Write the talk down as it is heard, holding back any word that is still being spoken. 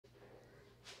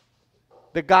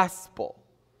the gospel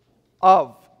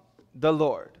of the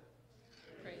Lord.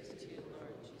 Praise to you,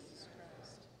 Lord Jesus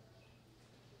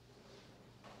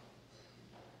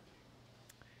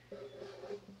Christ.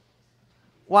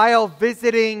 While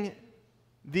visiting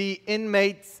the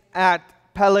inmates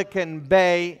at Pelican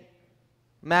Bay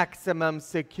maximum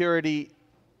security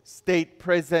state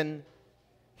prison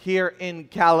here in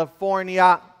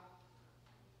California,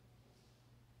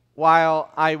 while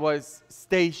I was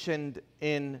stationed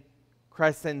in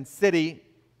Crescent City,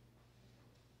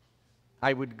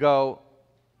 I would go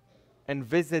and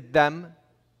visit them.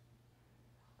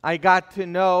 I got to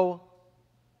know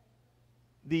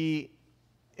the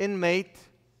inmate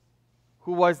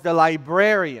who was the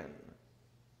librarian.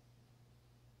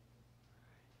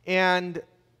 And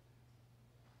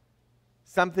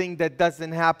something that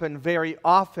doesn't happen very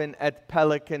often at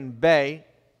Pelican Bay,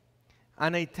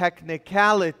 on a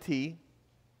technicality,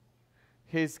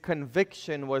 his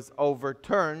conviction was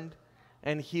overturned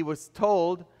and he was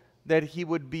told that he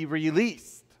would be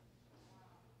released.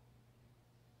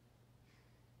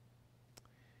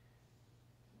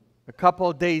 A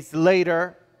couple days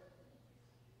later,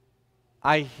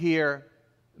 I hear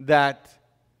that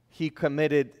he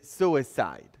committed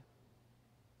suicide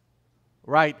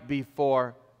right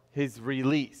before his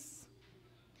release.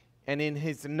 And in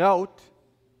his note,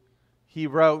 he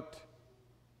wrote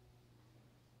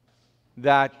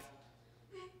that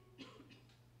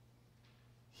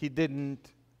he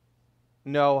didn't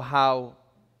know how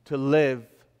to live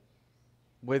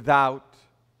without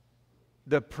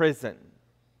the prison.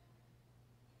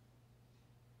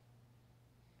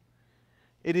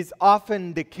 It is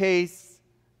often the case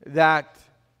that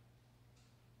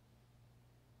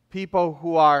people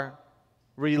who are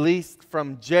released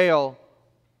from jail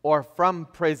or from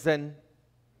prison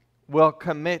will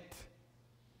commit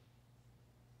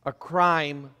a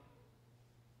crime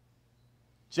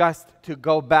just to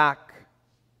go back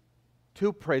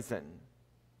to prison.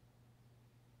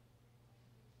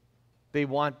 They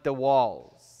want the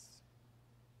walls.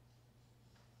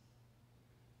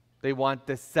 They want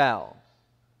the cell.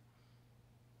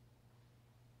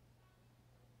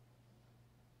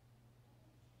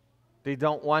 They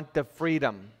don't want the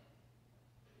freedom.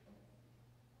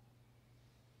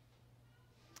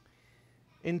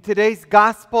 In today's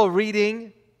gospel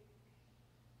reading,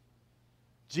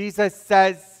 Jesus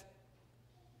says,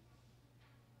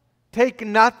 "Take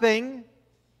nothing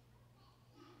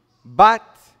but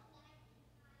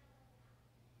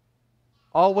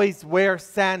always wear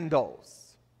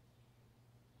sandals."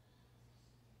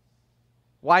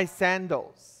 Why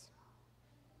sandals?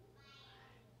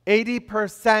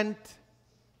 80%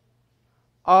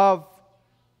 of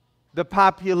the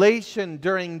population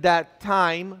during that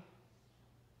time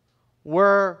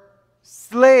were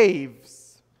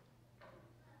slaves.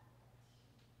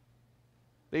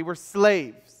 They were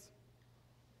slaves.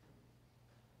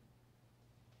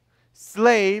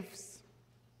 Slaves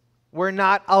were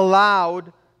not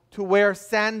allowed to wear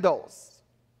sandals.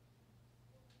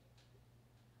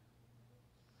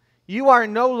 You are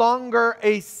no longer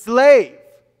a slave.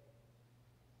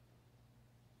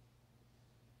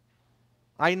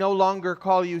 I no longer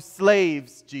call you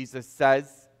slaves, Jesus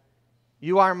says.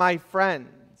 You are my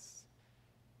friends.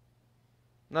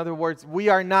 In other words, we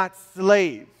are not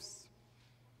slaves.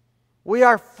 We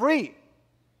are free.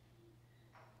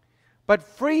 But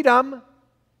freedom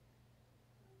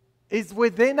is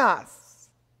within us,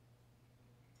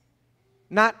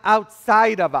 not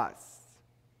outside of us.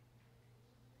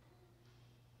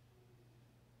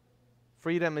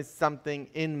 Freedom is something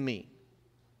in me,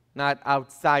 not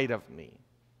outside of me.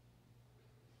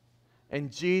 And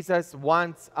Jesus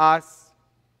wants us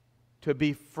to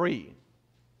be free.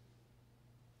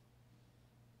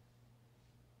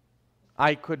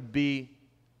 I could be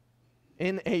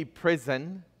in a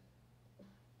prison,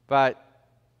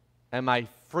 but am I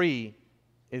free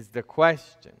is the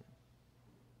question.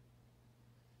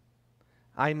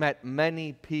 I met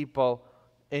many people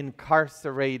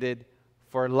incarcerated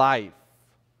for life,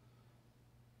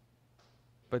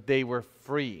 but they were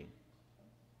free.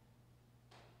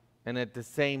 And at the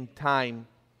same time,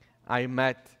 I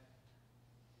met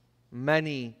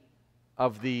many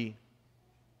of the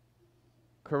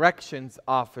corrections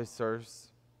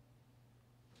officers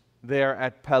there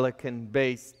at Pelican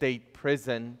Bay State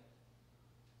Prison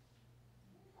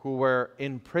who were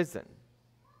in prison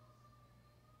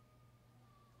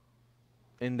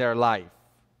in their life.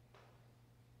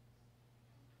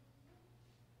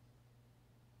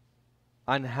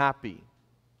 Unhappy.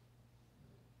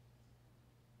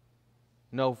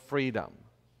 No freedom.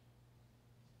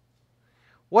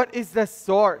 What is the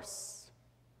source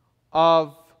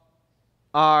of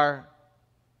our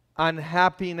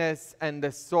unhappiness and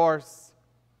the source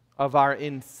of our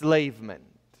enslavement,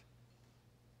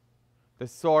 the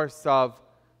source of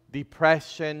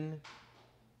depression,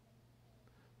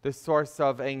 the source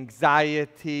of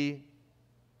anxiety,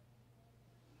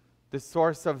 the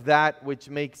source of that which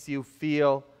makes you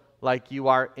feel like you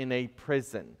are in a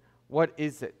prison. What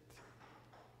is it?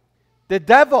 The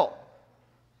devil.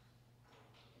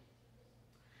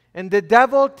 And the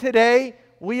devil today,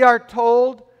 we are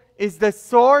told, is the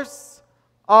source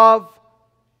of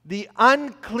the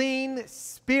unclean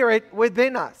spirit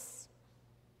within us.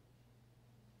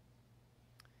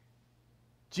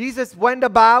 Jesus went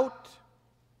about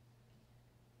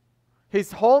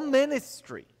his whole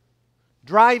ministry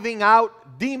driving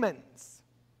out demons.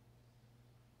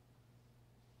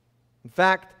 In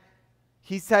fact,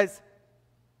 he says,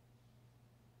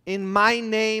 "In my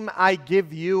name I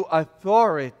give you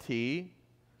authority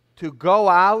to go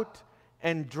out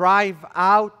and drive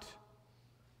out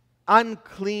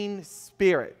unclean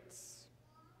spirits."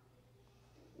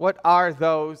 What are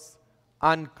those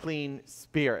unclean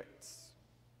spirits?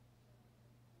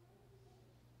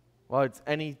 Well, it's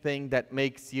anything that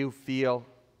makes you feel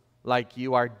like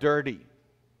you are dirty.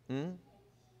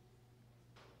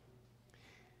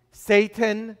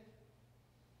 Satan,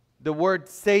 the word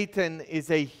Satan is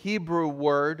a Hebrew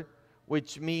word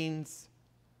which means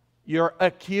your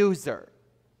accuser,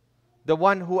 the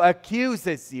one who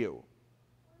accuses you.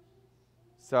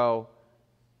 So,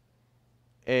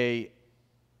 a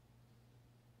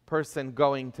person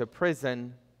going to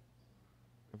prison,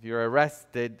 if you're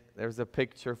arrested, there's a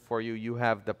picture for you. You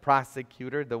have the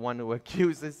prosecutor, the one who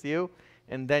accuses you,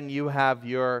 and then you have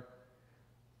your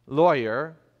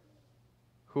lawyer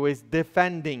who is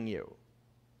defending you.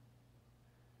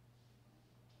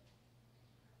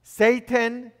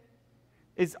 Satan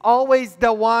is always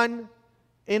the one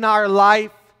in our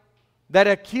life that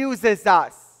accuses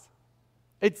us.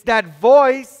 It's that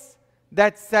voice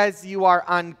that says you are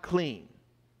unclean,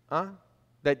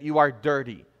 that you are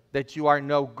dirty, that you are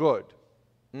no good,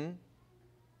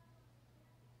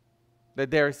 that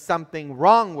there is something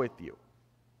wrong with you,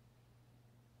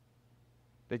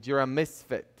 that you're a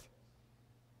misfit,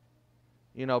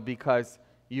 because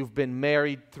you've been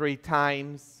married 3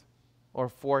 times or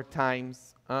 4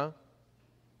 times,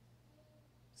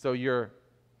 so you're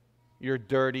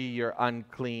dirty, you're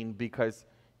unclean because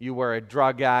you were a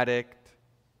drug addict,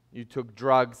 you took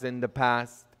drugs in the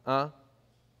past,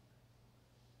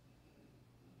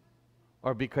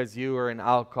 or because you were an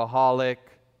alcoholic,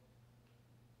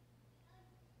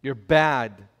 you're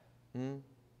bad,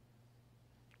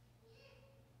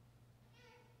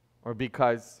 or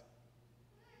because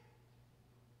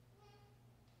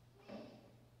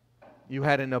you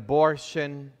had an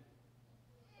abortion.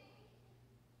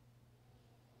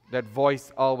 That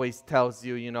voice always tells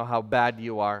you, how bad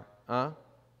you are,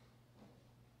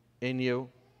 in you.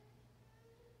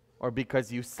 Or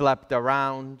because you slept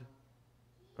around,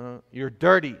 you're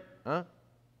dirty,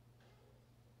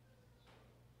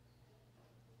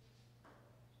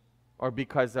 Or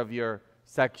because of your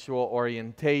sexual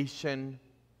orientation,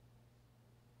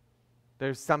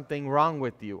 there's something wrong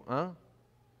with you,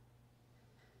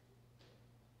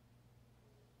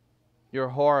 You're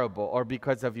horrible. Or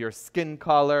because of your skin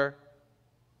color,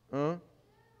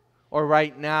 or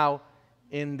right now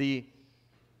in the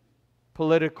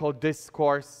political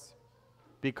discourse,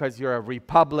 because you're a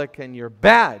Republican, you're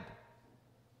bad.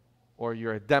 Or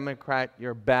you're a Democrat,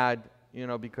 you're bad,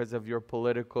 because of your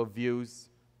political views.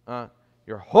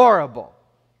 You're horrible.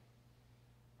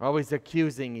 Always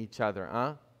accusing each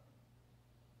other,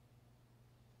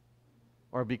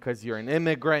 Or because you're an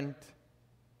immigrant.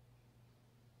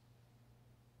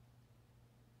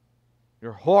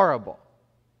 You're horrible.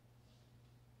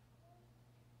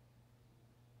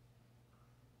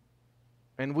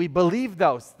 And we believe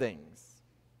those things.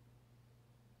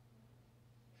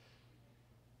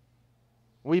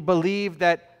 We believe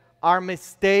that our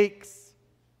mistakes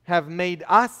have made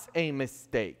us a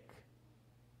mistake.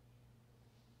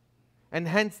 And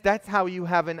hence, that's how you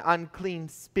have an unclean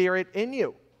spirit in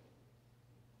you.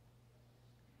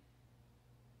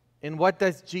 And what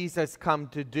does Jesus come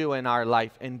to do in our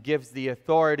life and gives the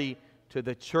authority to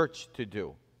the church to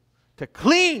do? To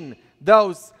clean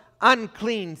those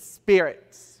unclean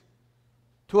spirits,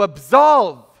 to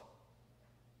absolve,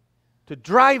 to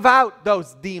drive out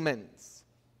those demons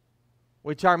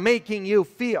which are making you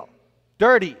feel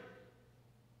dirty,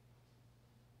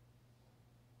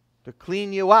 to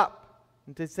clean you up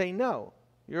and to say, no,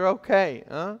 you're okay,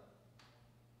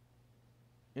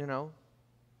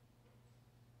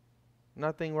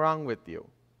 Nothing wrong with you.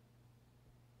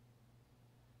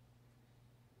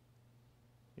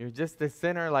 You're just a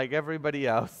sinner like everybody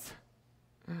else.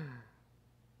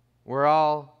 We're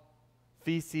all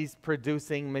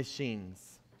feces-producing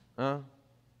machines.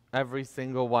 Every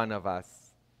single one of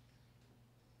us.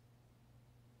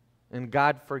 And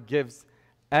God forgives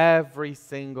every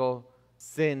single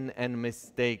sin and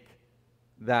mistake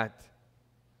that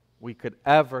we could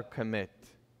ever commit,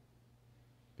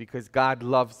 because God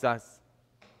loves us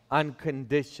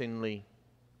unconditionally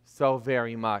so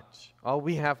very much. All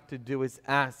we have to do is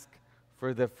ask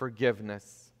for the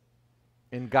forgiveness,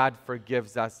 and God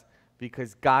forgives us,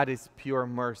 because God is pure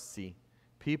mercy.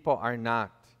 People are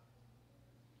not.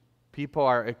 People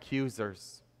are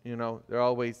accusers. You know, they're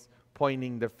always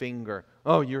pointing the finger.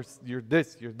 Oh, you're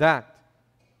this, you're that.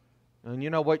 And you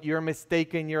know what your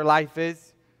mistake in your life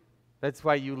is? That's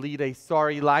why you lead a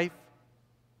sorry life,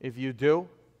 if you do.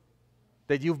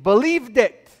 That you've believed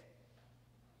it.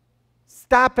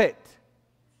 Stop it.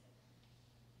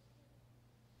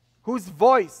 Whose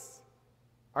voice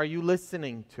are you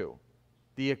listening to?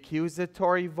 The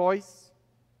accusatory voice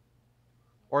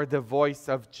or the voice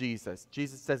of Jesus?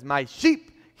 Jesus says, my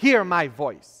sheep hear my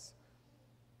voice.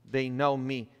 They know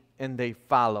me and they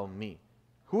follow me.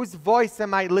 Whose voice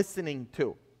am I listening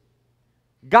to?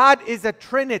 God is a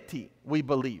Trinity, we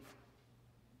believe.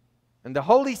 And the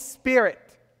Holy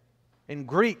Spirit, in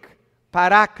Greek,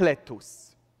 parakletos.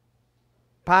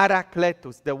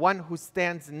 Parakletos, the one who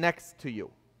stands next to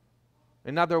you.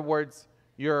 In other words,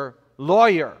 your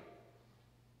lawyer,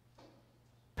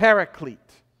 paraclete.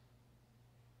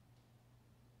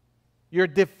 Your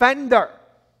defender.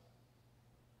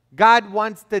 God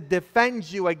wants to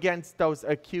defend you against those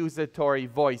accusatory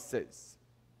voices.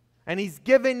 And He's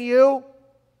given you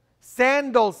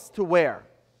sandals to wear.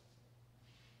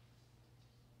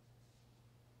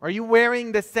 Are you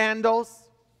wearing the sandals?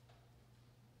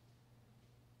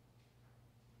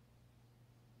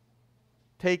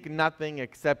 Take nothing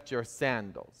except your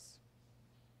sandals.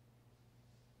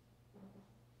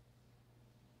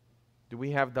 Do we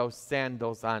have those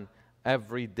sandals on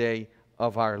every day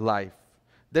of our life?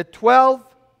 The 12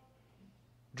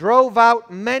 drove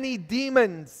out many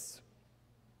demons,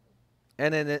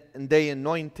 and they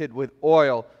anointed with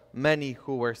oil many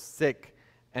who were sick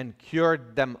and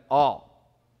cured them all.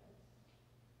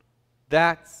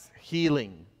 That's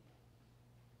healing.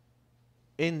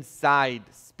 Inside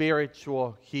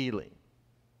spiritual healing.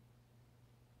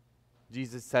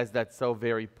 Jesus says that so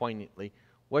very poignantly.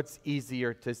 What's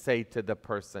easier to say to the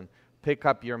person? Pick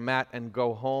up your mat and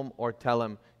go home, or tell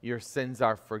him your sins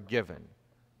are forgiven?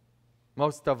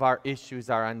 Most of our issues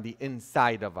are on the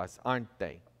inside of us, aren't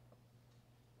they?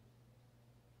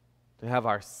 To have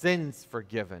our sins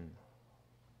forgiven.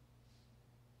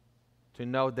 To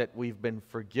know that we've been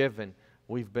forgiven.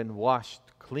 We've been washed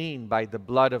clean by the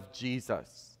blood of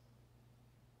Jesus.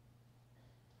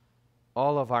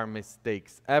 All of our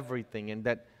mistakes, everything, and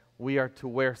that we are to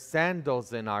wear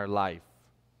sandals in our life.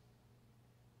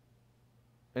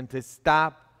 And to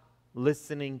stop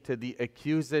listening to the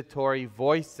accusatory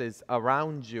voices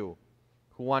around you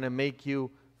who want to make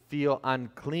you feel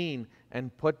unclean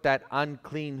and put that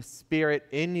unclean spirit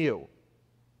in you.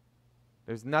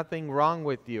 There's nothing wrong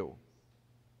with you.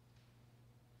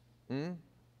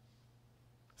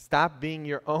 Stop being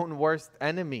your own worst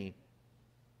enemy.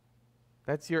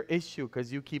 That's your issue,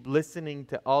 because you keep listening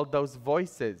to all those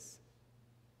voices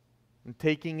and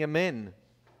taking them in.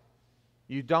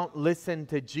 You don't listen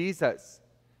to Jesus.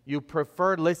 You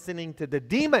prefer listening to the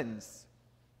demons.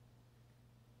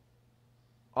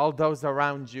 All those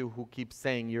around you who keep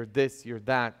saying you're this, you're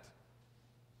that.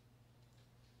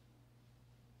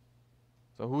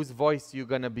 So whose voice are you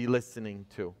going to be listening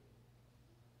to?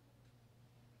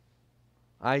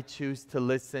 I choose to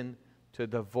listen to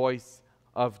the voice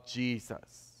of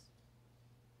Jesus.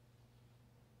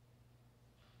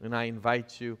 And I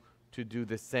invite you to do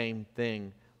the same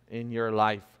thing in your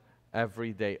life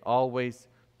every day. Always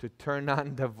to turn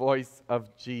on the voice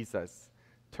of Jesus.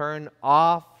 Turn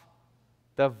off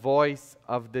the voice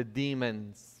of the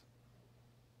demons.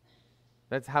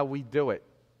 That's how we do it.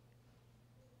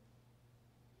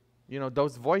 You know,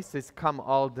 those voices come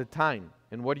all the time.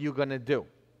 And what are you going to do?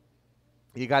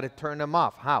 You got to turn them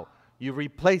off. How? You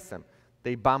replace them.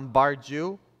 They bombard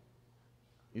you.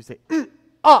 You say,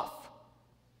 off.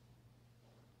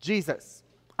 Jesus,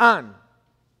 on.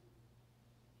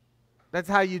 That's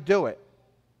how you do it.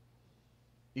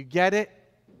 You get it?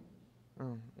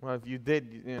 Oh, well, if you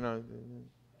did, you know.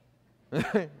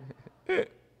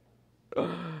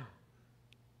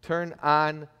 Turn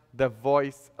on the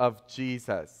voice of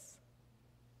Jesus.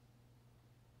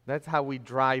 That's how we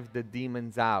drive the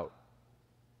demons out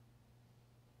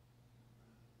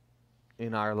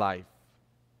in our life.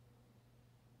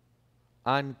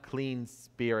 unclean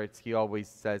spirits. He always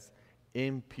says,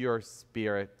 impure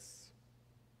spirits.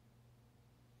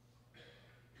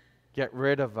 Get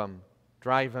rid of them.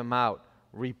 Drive them out.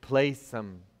 Replace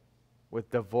them with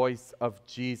the voice of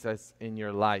Jesus in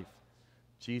your life.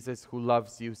 Jesus, who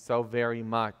loves you so very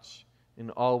much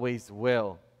and always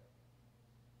will.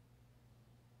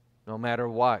 No matter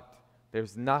what,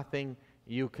 there's nothing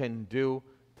you can do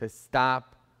to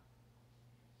stop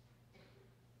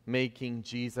making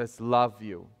Jesus love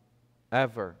you,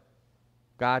 ever.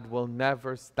 God will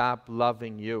never stop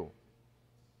loving you.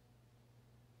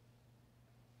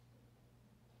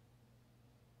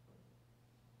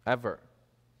 Ever.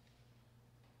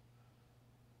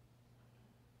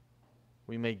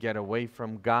 We may get away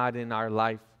from God in our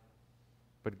life,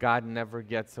 but God never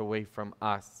gets away from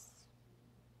us.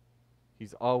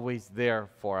 He's always there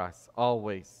for us,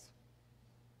 always.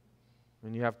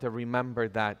 And you have to remember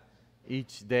that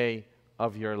each day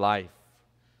of your life.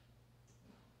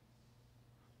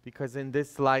 Because in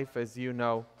this life, as you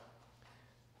know,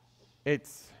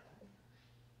 it's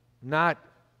not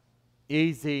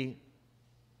easy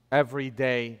every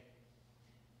day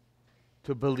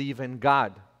to believe in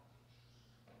God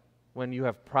when you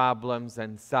have problems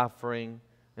and suffering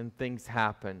and things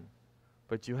happen.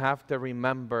 But you have to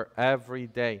remember every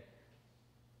day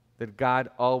that God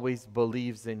always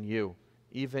believes in you,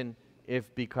 even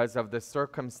if because of the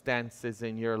circumstances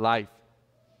in your life,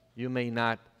 you may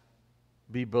not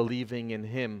be believing in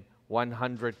Him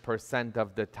 100%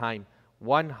 of the time.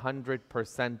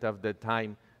 100% of the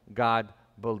time, God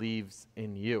believes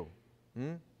in you.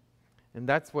 And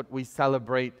that's what we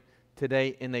celebrate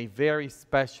today in a very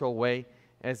special way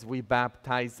as we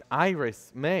baptize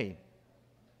Iris May.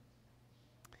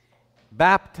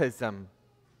 Baptism.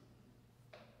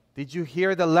 Did you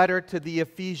hear the letter to the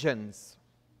Ephesians?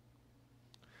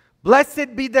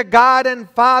 Blessed be the God and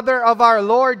Father of our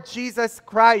Lord Jesus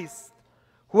Christ,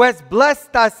 who has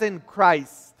blessed us in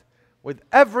Christ with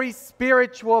every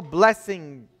spiritual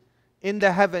blessing in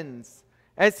the heavens,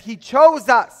 as He chose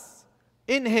us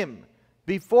in Him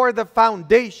before the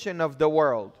foundation of the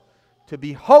world, to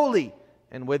be holy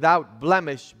and without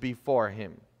blemish before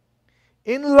Him.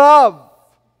 In love,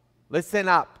 listen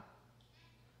up,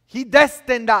 He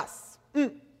destined us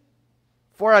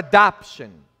for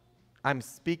adoption. I'm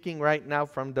speaking right now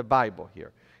from the Bible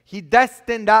here. He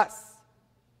destined us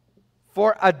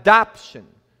for adoption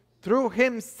through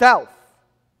Himself,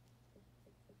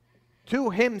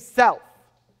 to Himself,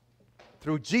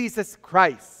 through Jesus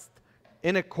Christ,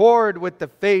 in accord with the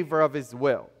favor of His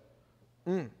will.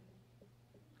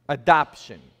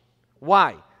 Adoption.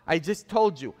 Why? I just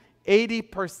told you,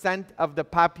 80% of the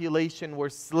population were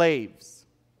slaves.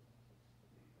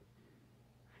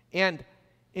 And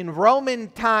in Roman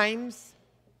times,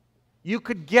 you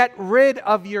could get rid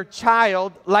of your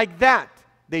child like that.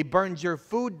 They burned your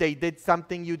food, they did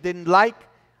something you didn't like.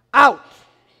 Out!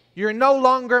 You're no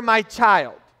longer my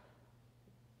child.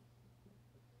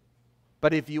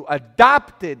 But if you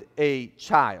adopted a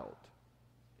child,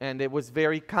 and it was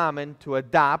very common to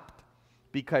adopt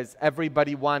because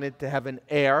everybody wanted to have an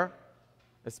heir,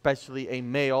 especially a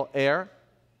male heir,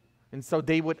 and so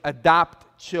they would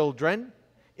adopt children.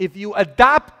 If you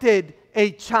adopted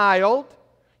a child,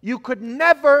 you could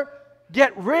never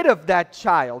get rid of that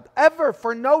child, ever,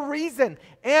 for no reason.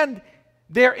 And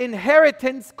their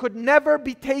inheritance could never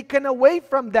be taken away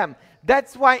from them.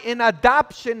 That's why in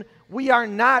adoption, we are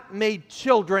not made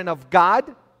children of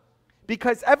God,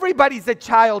 because everybody's a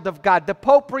child of God. The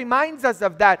Pope reminds us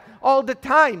of that all the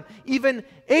time. Even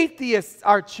atheists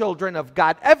are children of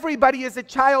God. Everybody is a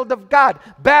child of God,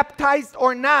 baptized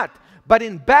or not. But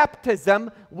in baptism,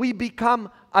 we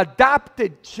become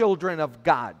adopted children of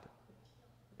God.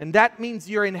 And that means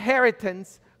your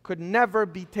inheritance could never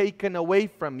be taken away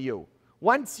from you.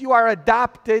 Once you are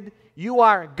adopted, you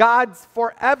are God's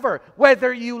forever,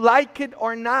 whether you like it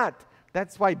or not.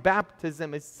 That's why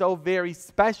baptism is so very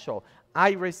special.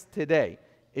 Iris today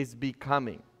is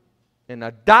becoming an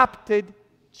adopted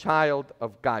child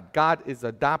of God. God is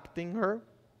adopting her.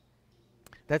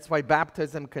 That's why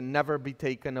baptism can never be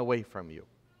taken away from you,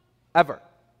 ever.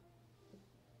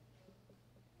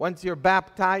 Once you're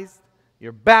baptized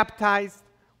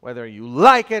whether you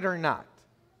like it or not.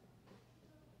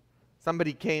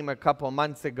 Somebody came a couple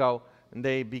months ago and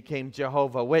they became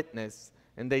Jehovah's Witness,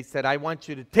 and they said, I want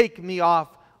you to take me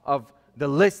off of the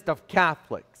list of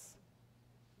Catholics.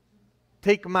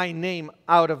 Take my name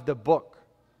out of the book.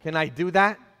 Can I do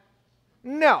that?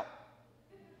 No.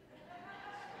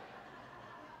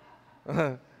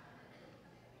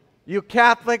 You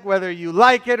Catholic, whether you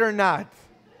like it or not.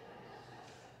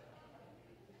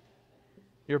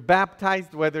 You're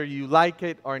baptized whether you like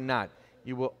it or not.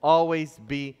 You will always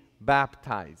be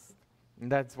baptized.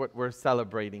 And that's what we're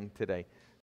celebrating today.